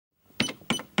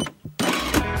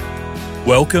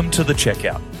Welcome to The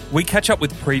Checkout. We catch up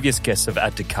with previous guests of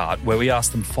Add to Cart where we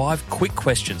ask them 5 quick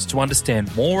questions to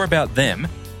understand more about them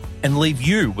and leave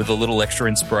you with a little extra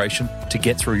inspiration to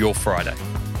get through your Friday.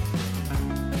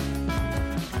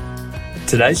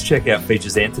 Today's Checkout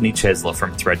features Anthony Chesler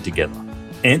from Thread Together.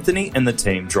 Anthony and the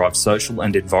team drive social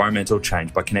and environmental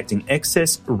change by connecting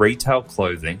excess retail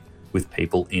clothing with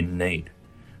people in need.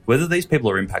 Whether these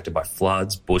people are impacted by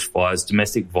floods, bushfires,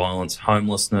 domestic violence,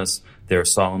 homelessness, they're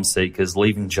asylum seekers,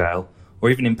 leaving jail, or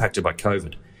even impacted by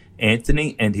COVID,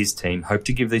 Anthony and his team hope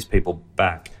to give these people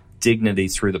back dignity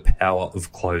through the power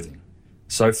of clothing.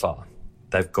 So far,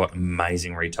 they've got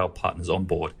amazing retail partners on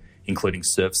board, including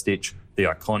Surf Stitch, The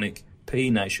Iconic, PE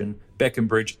Nation,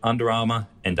 Beckenbridge, Under Armour,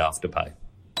 and Afterpay.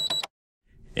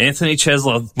 Anthony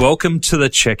Chesler, welcome to The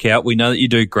Checkout. We know that you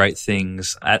do great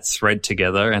things at Thread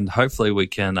Together, and hopefully we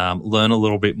can learn a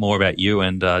little bit more about you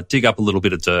and dig up a little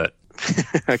bit of dirt.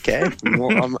 Okay,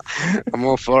 I'm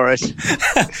all for it.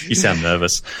 You sound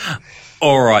nervous.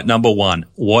 All right, number 1,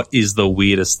 what is the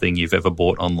weirdest thing you've ever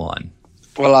bought online?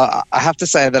 Well, I have to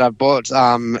say that I bought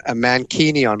a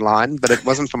mankini online, but it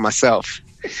wasn't for myself.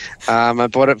 I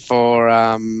bought it for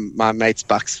my mate's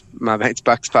bucks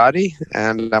party,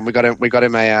 and we got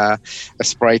him a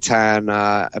spray tan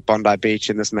at Bondi Beach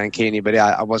in this mankini. But yeah,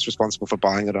 I was responsible for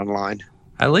buying it online.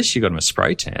 At least you got him a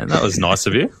spray tan. That was nice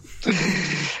of you.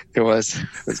 It was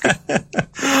good.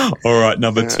 All right,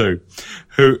 number 2.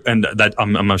 Who and that?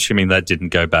 I'm assuming that didn't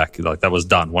go back. Like that was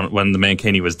done when the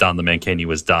mankini was done. The mankini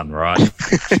was done, right?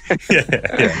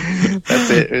 yeah. That's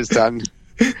it. It was done.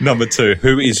 Number 2,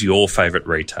 who is your favourite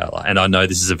retailer? And I know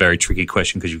this is a very tricky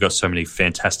question because you've got so many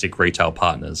fantastic retail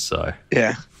partners. So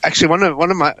yeah, actually,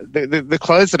 one of my the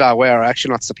clothes that I wear are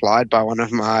actually not supplied by one of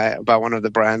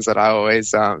the brands that I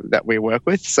always that we work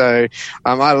with. So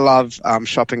I love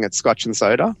shopping at Scotch and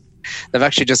Soda. They've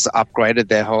actually just upgraded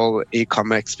their whole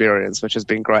e-commerce experience, which has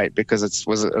been great because it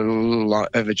was a little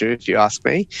overdue, if you ask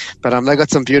me. But they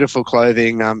got some beautiful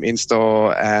clothing in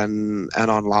store and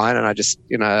online, and I just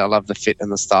I love the fit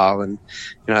and the style, and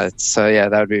so yeah,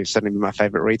 that would be certainly my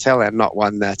favorite retailer, and not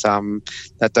one that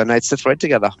that donates to Thread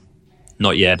Together.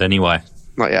 Not yet, anyway.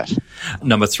 Not yet.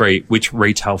 Number 3, which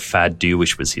retail fad do you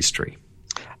wish was history?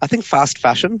 I think fast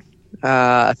fashion.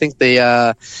 I think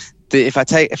if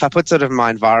I put sort of my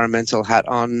environmental hat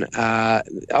on,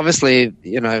 obviously,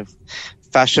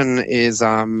 fashion is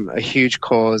a huge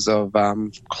cause of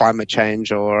climate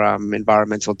change or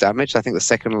environmental damage. I think the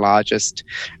second largest,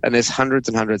 and there's hundreds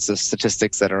and hundreds of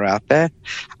statistics that are out there.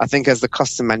 I think as the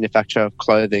cost of manufacture of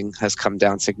clothing has come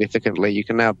down significantly, you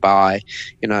can now buy,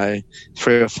 3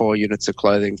 or 4 units of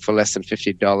clothing for less than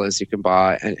 $50. You can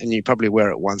buy, and you probably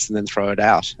wear it once and then throw it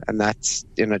out, and that's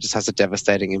just has a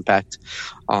devastating impact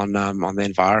on the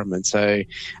environment. So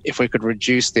if we could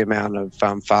reduce the amount of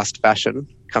fast fashion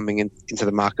coming into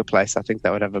the marketplace, I think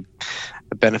that would have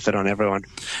a benefit on everyone.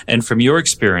 And from your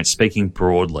experience, speaking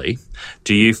broadly,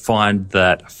 do you find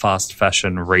that fast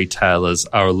fashion retailers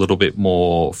are a little bit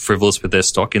more frivolous with their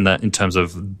stock in terms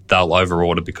of they'll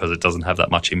overorder because it doesn't have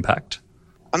that much impact?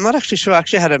 I'm not actually sure. I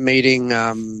actually had a meeting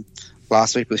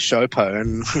last week with Showpo,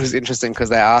 and it was interesting because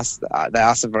they asked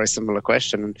a very similar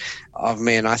question of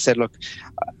me, and I said, look,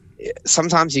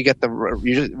 sometimes you get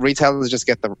retailers just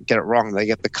get it wrong. They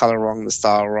get the color wrong, the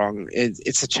style wrong.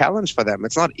 It's a challenge for them.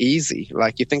 It's not easy.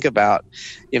 Like you think about,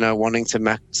 wanting to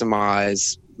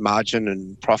maximize margin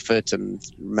and profit and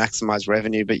maximize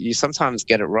revenue, but you sometimes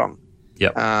get it wrong.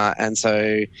 Yep. And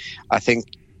so I think,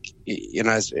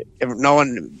 no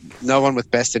one with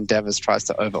best endeavors tries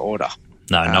to overorder.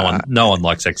 No one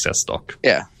likes excess stock.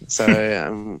 Yeah.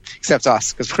 So except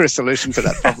us, because we're a solution to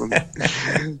that problem.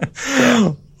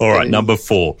 Yeah. All right, number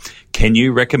 4. Can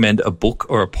you recommend a book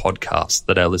or a podcast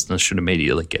that our listeners should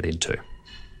immediately get into? It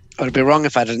would be wrong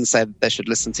if I didn't say that they should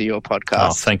listen to your podcast.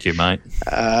 Oh, thank you, mate.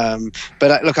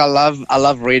 But look, I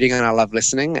love reading and I love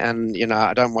listening, and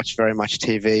I don't watch very much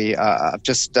TV. I've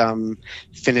just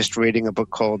finished reading a book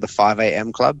called The 5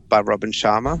 a.m. Club by Robin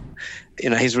Sharma.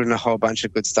 He's written a whole bunch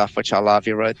of good stuff, which I love.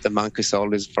 He wrote The Monk Who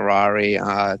Sold His Ferrari,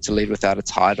 To Lead Without a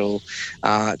Title.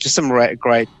 Just some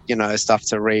great, stuff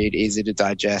to read, easy to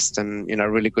digest, and,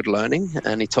 really good learning.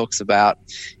 And he talks about,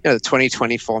 the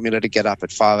 20/20 formula to get up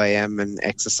at 5 a.m. and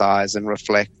exercise and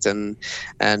reflect and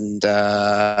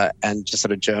just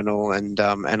sort of journal and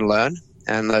learn.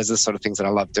 And those are the sort of things that I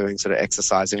love doing, sort of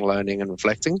exercising, learning, and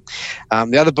reflecting.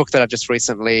 The other book that I've just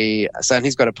recently, and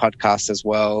he's got a podcast as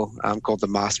well called The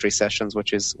Mastery Sessions,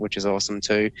 which is awesome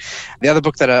too. The other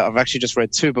book that I've actually just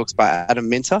read 2 books by Adam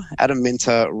Minter. Adam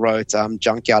Minter wrote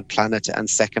Junkyard Planet and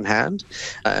Secondhand.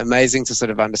 Amazing to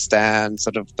sort of understand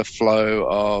sort of the flow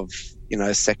of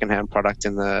secondhand product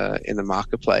in the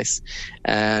marketplace,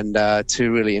 and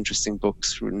 2 really interesting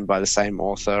books written by the same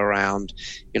author around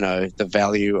the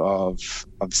value of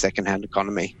secondhand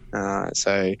economy.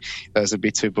 So those would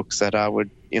be 2 books that I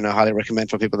would highly recommend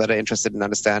for people that are interested in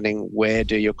understanding where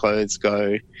do your clothes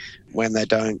go when they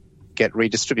don't get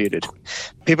redistributed.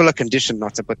 People are conditioned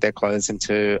not to put their clothes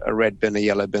into a red bin, a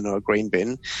yellow bin, or a green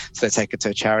bin, so they take it to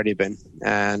a charity bin.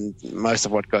 And most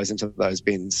of what goes into those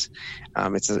bins,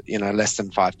 it's less than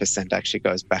 5% actually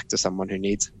goes back to someone who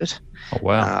needs it. Oh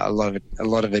wow! A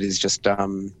lot of it is just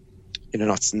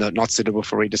not suitable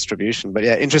for redistribution. But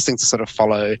yeah, interesting to sort of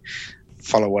follow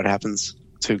what happens.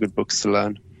 2 good books to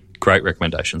learn. Great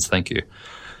recommendations, thank you.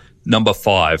 Number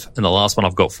 5, and the last one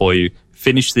I've got for you.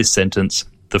 Finish this sentence.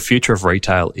 The future of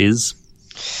retail is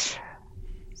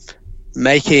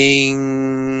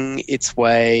making its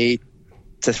way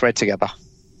to Thread Together.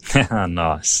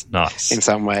 Nice. In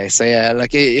some way. So yeah,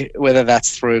 whether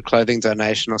that's through clothing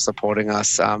donation or supporting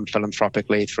us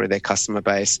philanthropically through their customer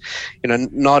base.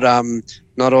 Not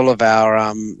all of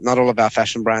our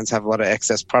fashion brands have a lot of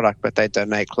excess product, but they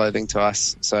donate clothing to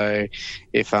us. So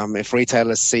if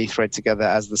retailers see Thread Together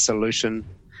as the solution,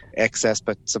 excess,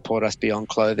 but support us beyond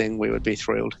clothing, we would be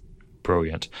thrilled.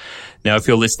 Brilliant. Now, if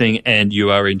you're listening and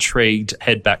you are intrigued,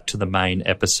 head back to the main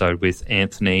episode with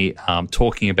Anthony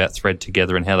talking about Thread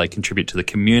Together and how they contribute to the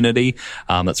community.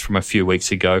 That's from a few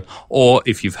weeks ago. Or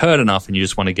if you've heard enough and you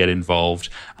just want to get involved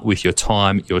with your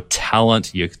time, your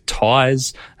talent, your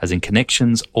ties, as in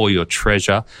connections, or your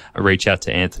treasure, reach out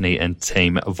to Anthony and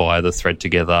team via the Thread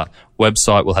Together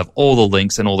website. We'll have all the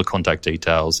links and all the contact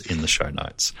details in the show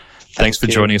notes. Thanks for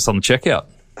joining us on the checkout.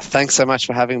 Thanks so much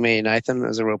for having me, Nathan. It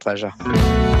was a real pleasure.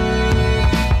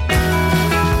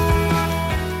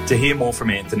 To hear more from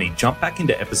Anthony, jump back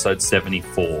into episode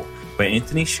 74, where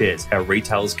Anthony shares how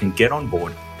retailers can get on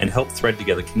board and help Thread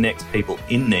Together connect people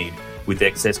in need with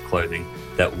excess clothing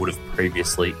that would have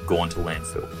previously gone to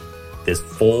landfill. There's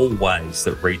 4 ways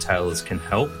that retailers can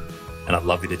help, and I'd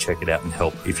love you to check it out and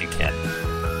help if you can.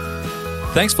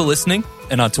 Thanks for listening,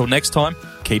 and until next time,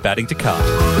 keep adding to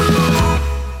cart.